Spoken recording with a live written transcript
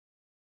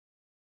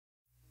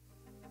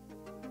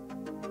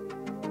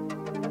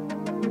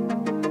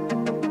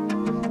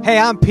Hey,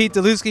 I'm Pete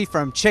Deluski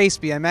from Chase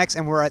BMX,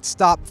 and we're at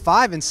stop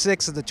 5 and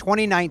 6 of the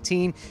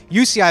 2019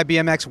 UCI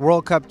BMX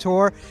World Cup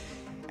Tour.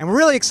 And we're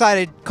really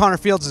excited Connor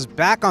Fields is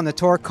back on the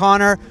tour.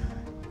 Connor,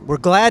 we're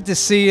glad to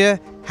see you.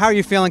 How are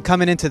you feeling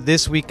coming into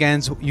this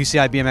weekend's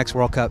UCI BMX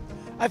World Cup?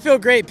 I feel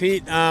great,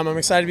 Pete. I'm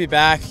excited to be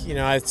back. You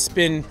know,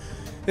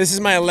 this is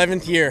my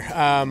 11th year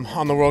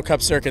on the World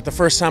Cup circuit. The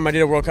first time I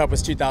did a World Cup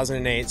was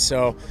 2008.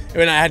 So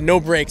when I had no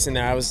breaks in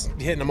there, I was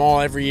hitting them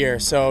all every year.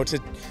 So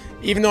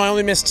even though I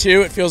only missed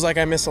 2, it feels like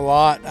I missed a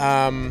lot.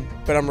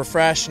 But I'm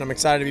refreshed and I'm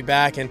excited to be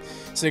back. And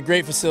it's a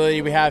great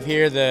facility we have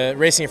here. The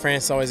racing in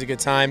France is always a good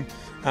time.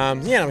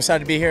 Yeah, I'm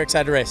excited to be here,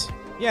 excited to race.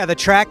 Yeah, the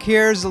track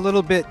here is a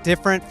little bit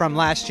different from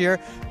last year,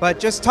 but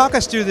just talk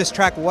us through this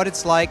track, what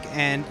it's like,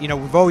 and you know,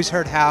 we've always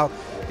heard how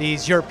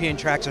these European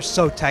tracks are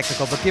so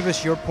technical, but give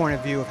us your point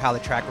of view of how the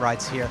track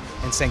rides here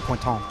in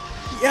Saint-Quentin.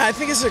 Yeah, I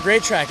think this is a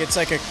great track. It's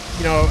like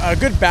a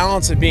good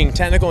balance of being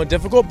technical and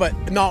difficult, but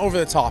not over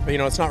the top. You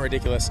know, it's not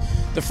ridiculous.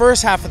 The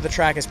first half of the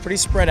track is pretty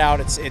spread out.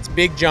 It's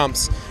big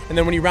jumps, and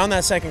then when you round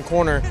that second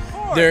corner,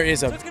 there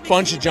is a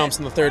bunch of jumps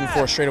in the third and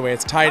fourth straightaway.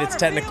 It's tight, it's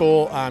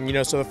technical. You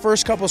know, so the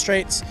first couple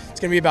straights, it's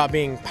going to be about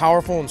being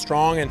powerful and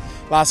strong, and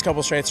last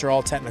couple straights are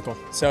all technical.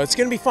 So it's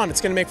going to be fun.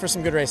 It's going to make for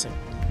some good racing.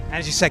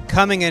 As you said,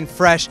 coming in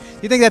fresh, do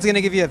you think that's going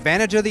to give you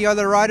advantage of the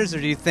other riders, or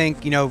do you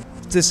think, you know,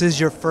 this is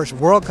your first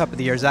World Cup of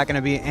the year? Is that going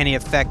to be any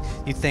effect,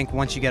 you think,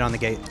 once you get on the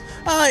gate?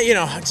 You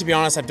know, to be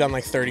honest, I've done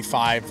like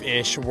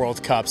 35-ish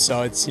World Cups,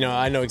 so it's, you know,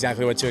 I know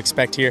exactly what to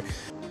expect here.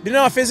 But, you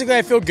know, physically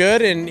I feel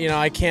good, and, you know,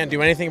 I can't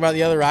do anything about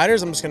the other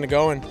riders. I'm just going to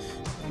go and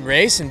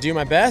race and do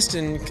my best,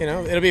 and, you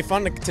know, it'll be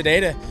fun today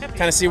to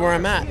kind of see where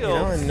I'm at, you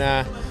know, and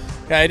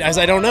as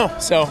I don't know,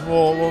 so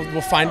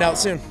we'll find out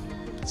soon.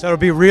 So it'll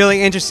be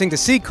really interesting to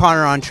see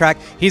Connor on track.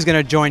 He's going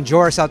to join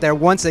Joris out there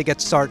once they get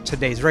to start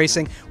today's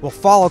racing. We'll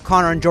follow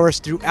Connor and Joris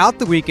throughout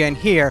the weekend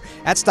here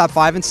at stop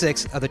 5 and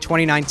 6 of the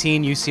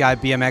 2019 UCI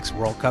BMX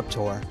World Cup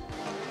Tour.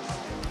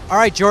 All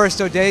right, Joris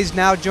Daudet's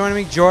now joining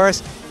me.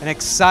 Joris, an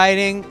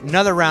exciting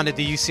another round at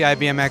the UCI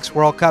BMX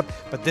World Cup,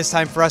 but this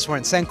time for us we're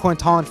in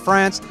Saint-Quentin,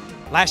 France.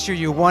 Last year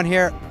you won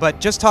here, but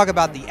just talk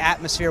about the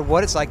atmosphere,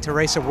 what it's like to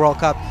race a World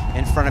Cup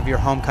in front of your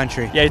home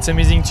country. Yeah, it's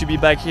amazing to be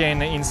back here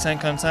in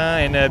Saint-Quentin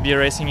and be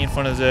racing in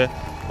front of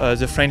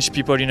the French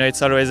people. You know,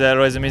 it's always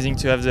amazing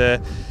to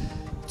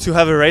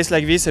have a race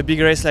like this, a big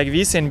race like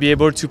this, and be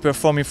able to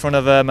perform in front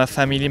of my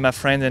family, my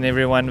friends, and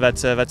everyone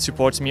that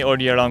supports me all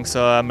year long.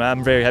 So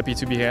I'm very happy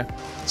to be here.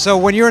 So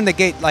when you're in the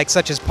gate, like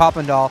such as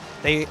Papendal,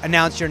 they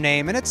announce your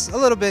name, and it's a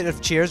little bit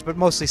of cheers, but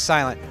mostly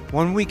silent.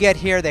 When we get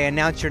here, they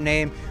announce your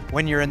name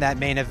when you're in that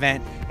main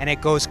event, and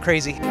it goes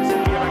crazy.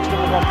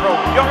 BMX Pro,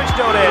 Joris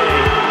Daudet.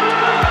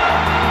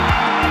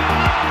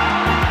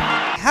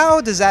 How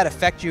does that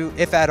affect you,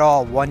 if at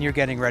all, when you're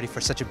getting ready for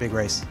such a big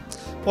race?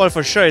 Well,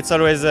 for sure, it's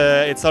always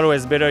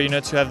better, you know,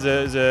 to have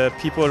the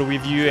people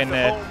with you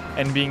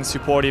and being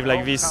supportive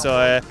like this.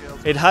 So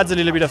it adds a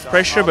little bit of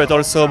pressure, but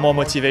also more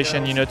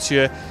motivation, you know,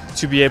 to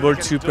be able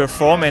to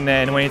perform.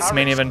 And when it's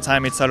main event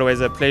time, it's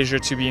always a pleasure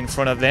to be in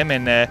front of them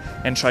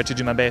and try to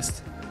do my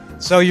best.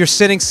 So you're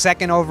sitting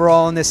second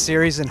overall in this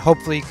series, and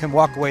hopefully you can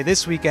walk away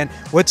this weekend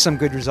with some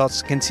good results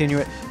to continue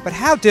it. But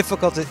how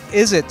difficult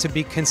is it to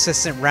be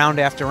consistent round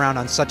after round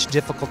on such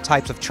difficult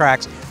types of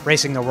tracks,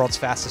 racing the world's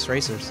fastest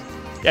racers?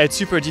 Yeah, it's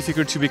super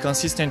difficult to be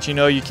consistent. You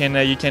know, you can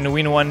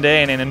win one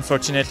day and then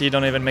unfortunately you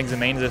don't even make the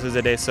main the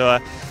other day. So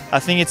I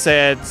think it's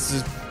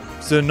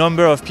the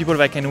number of people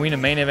that can win a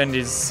main event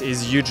is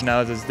huge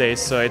now these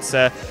days. So it's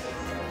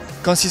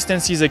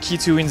consistency is a key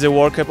to win the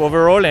World Cup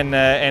overall, and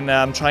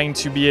I'm trying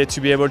to be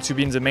able to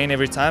be in the main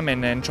every time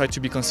and try to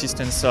be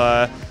consistent.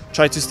 So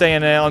try to stay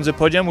on the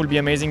podium will be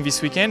amazing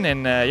this weekend,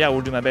 and yeah, we'll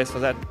do my best for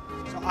that.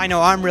 I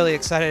know I'm really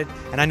excited,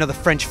 and I know the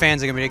French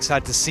fans are going to be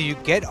excited to see you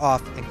get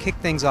off and kick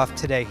things off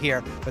today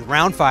here with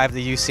round 5 of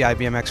the UCI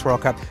BMX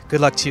World Cup.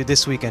 Good luck to you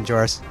this weekend,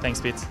 Joris. Thanks,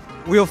 Pete.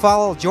 We will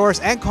follow Joris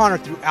and Connor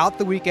throughout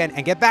the weekend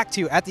and get back to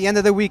you at the end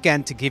of the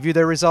weekend to give you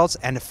their results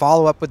and to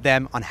follow up with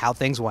them on how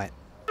things went.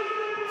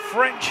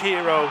 French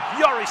hero,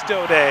 Joris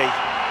Daudet.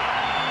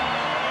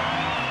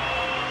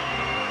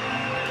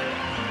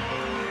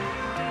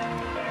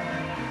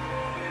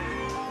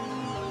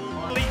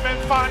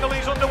 Finally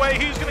is underway.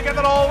 Who's going to get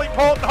that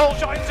all-important hole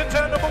shot into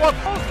turn number 1?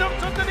 Oh,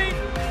 stumped underneath.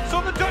 So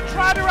the Dutch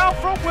rider out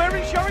front. Where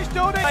is Joris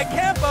Daudet? By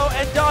Campo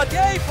and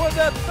Daudet for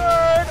the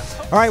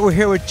 3rd. All right, we're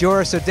here with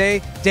Joris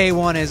Daudet. Day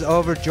 1 is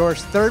over.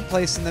 Joris, 3rd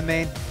place in the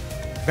main.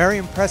 Very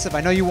impressive.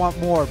 I know you want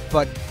more,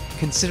 but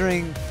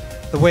considering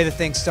the way the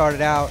thing started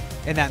out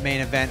in that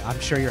main event, I'm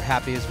sure you're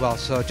happy as well.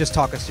 So just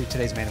talk us through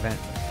today's main event.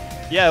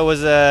 Yeah, it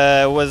was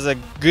a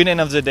good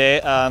end of the day.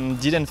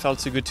 Didn't feel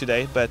too good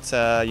today, but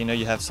you know,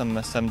 you have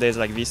some days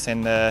like this,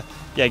 and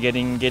yeah,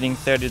 getting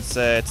 3rd,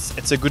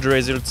 it's a good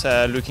result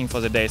looking for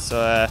the day.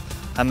 So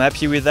I'm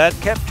happy with that.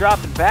 Kept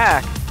dropping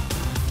back,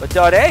 but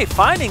Daudet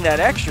finding that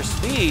extra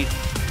speed.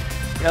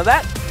 You know,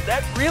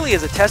 that really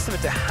is a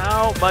testament to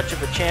how much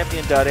of a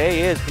champion Daudet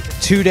is.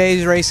 2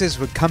 days races,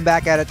 would come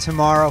back at it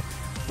tomorrow.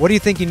 What do you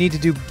think you need to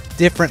do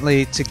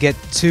differently to get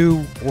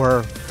to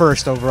or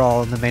first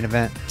overall in the main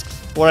event?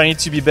 well, I need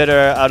to be better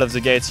out of the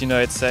gates. You know,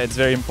 it's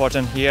very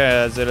important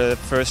here. The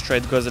first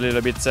straight goes a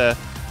little bit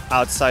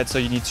outside, so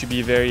you need to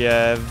be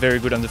very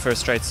good on the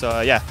first straight.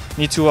 So yeah,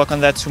 need to work on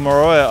that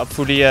tomorrow.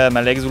 Hopefully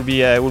my legs will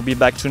be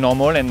back to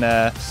normal, and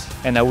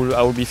I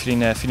will be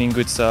feeling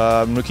good. So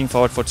I'm looking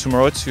forward for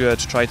tomorrow to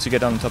try to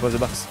get on top of the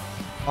box.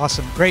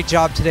 Awesome, great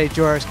job today,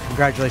 Joris.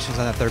 Congratulations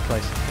on that third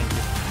place. Thank you.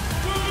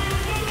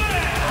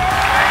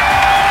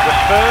 The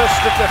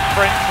first of the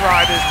French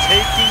riders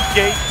taking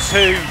gate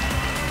 2.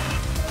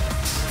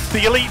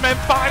 The elite men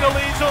final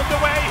is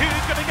underway.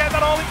 Who's going to get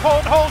that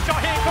all-important hole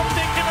shot? Here comes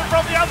Dick Kimmin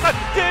from the outside.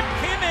 Dick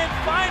Kimmin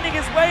finding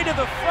his way to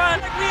the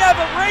front. We have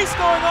a race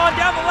going on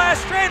down the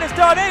last straight as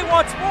Daudet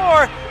wants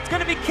more. It's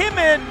going to be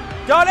Kimmin,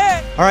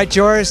 Daudet. All right,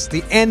 Joris,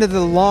 the end of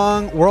the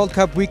long World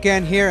Cup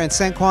weekend here in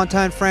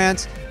Saint-Quentin,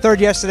 France. Third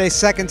yesterday,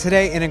 second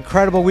today, an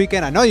incredible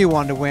weekend. I know you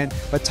wanted to win,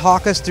 but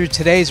talk us through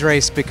today's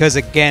race because,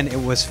 again,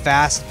 it was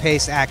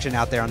fast-paced action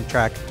out there on the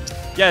track.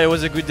 Yeah, it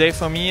was a good day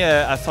for me.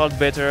 I felt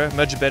better,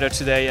 much better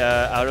today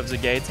out of the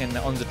gate and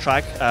on the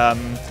track.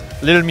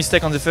 Little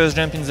mistake on the first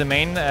jump in the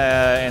main,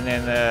 and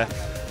then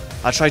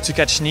I tried to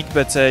catch Nick,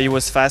 but he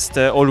was fast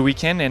all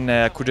weekend and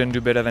I couldn't do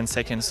better than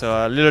second. So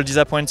a little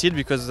disappointed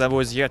because I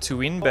was here to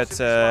win,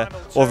 but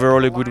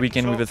overall a good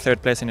weekend with a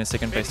third place and a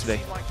second place today.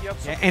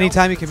 Yeah,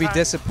 anytime you can be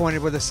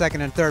disappointed with a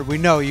second and third, we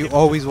know you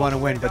always want to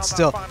win, but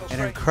still an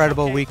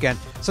incredible weekend.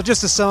 So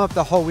just to sum up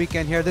the whole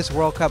weekend here, this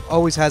World Cup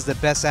always has the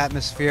best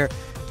atmosphere.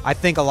 I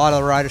think a lot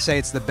of the riders say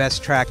it's the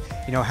best track.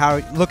 You know, how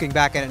looking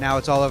back at it now,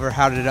 it's all over.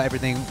 How did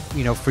everything,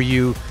 you know, for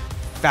you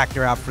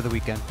factor out for the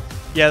weekend?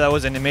 Yeah, that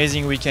was an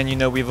amazing weekend, you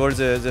know, with all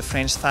the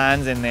French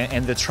fans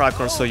and the track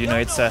also. You know,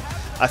 it's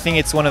I think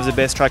it's one of the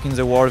best tracks in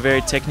the world.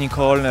 Very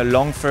technical, a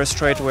long first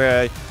straight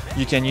where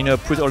you can, you know,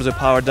 put all the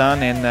power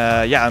down.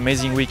 And yeah,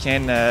 amazing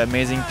weekend,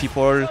 amazing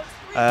people.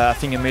 I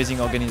think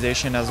amazing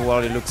organization as well.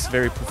 It looks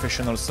very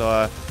professional.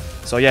 So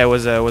yeah, it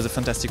was a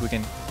fantastic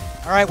weekend.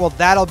 All right, well,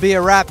 that'll be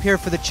a wrap here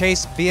for the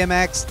Chase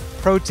BMX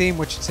Pro team,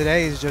 which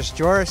today is just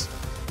Joris.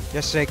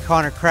 Yesterday,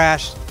 Connor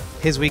crashed.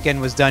 His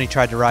weekend was done. He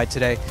tried to ride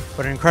today.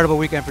 But an incredible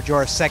weekend for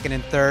Joris, second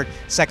and third,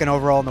 second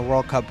overall in the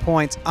World Cup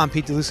points. I'm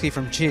Pete Deluski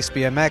from Chase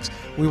BMX.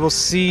 We will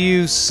see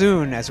you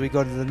soon as we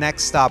go to the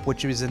next stop,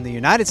 which is in the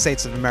United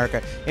States of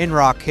America, in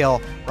Rock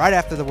Hill, right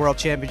after the World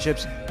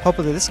Championships.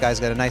 Hopefully this guy's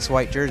got a nice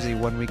white jersey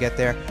when we get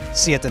there.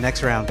 See you at the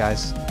next round,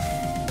 guys.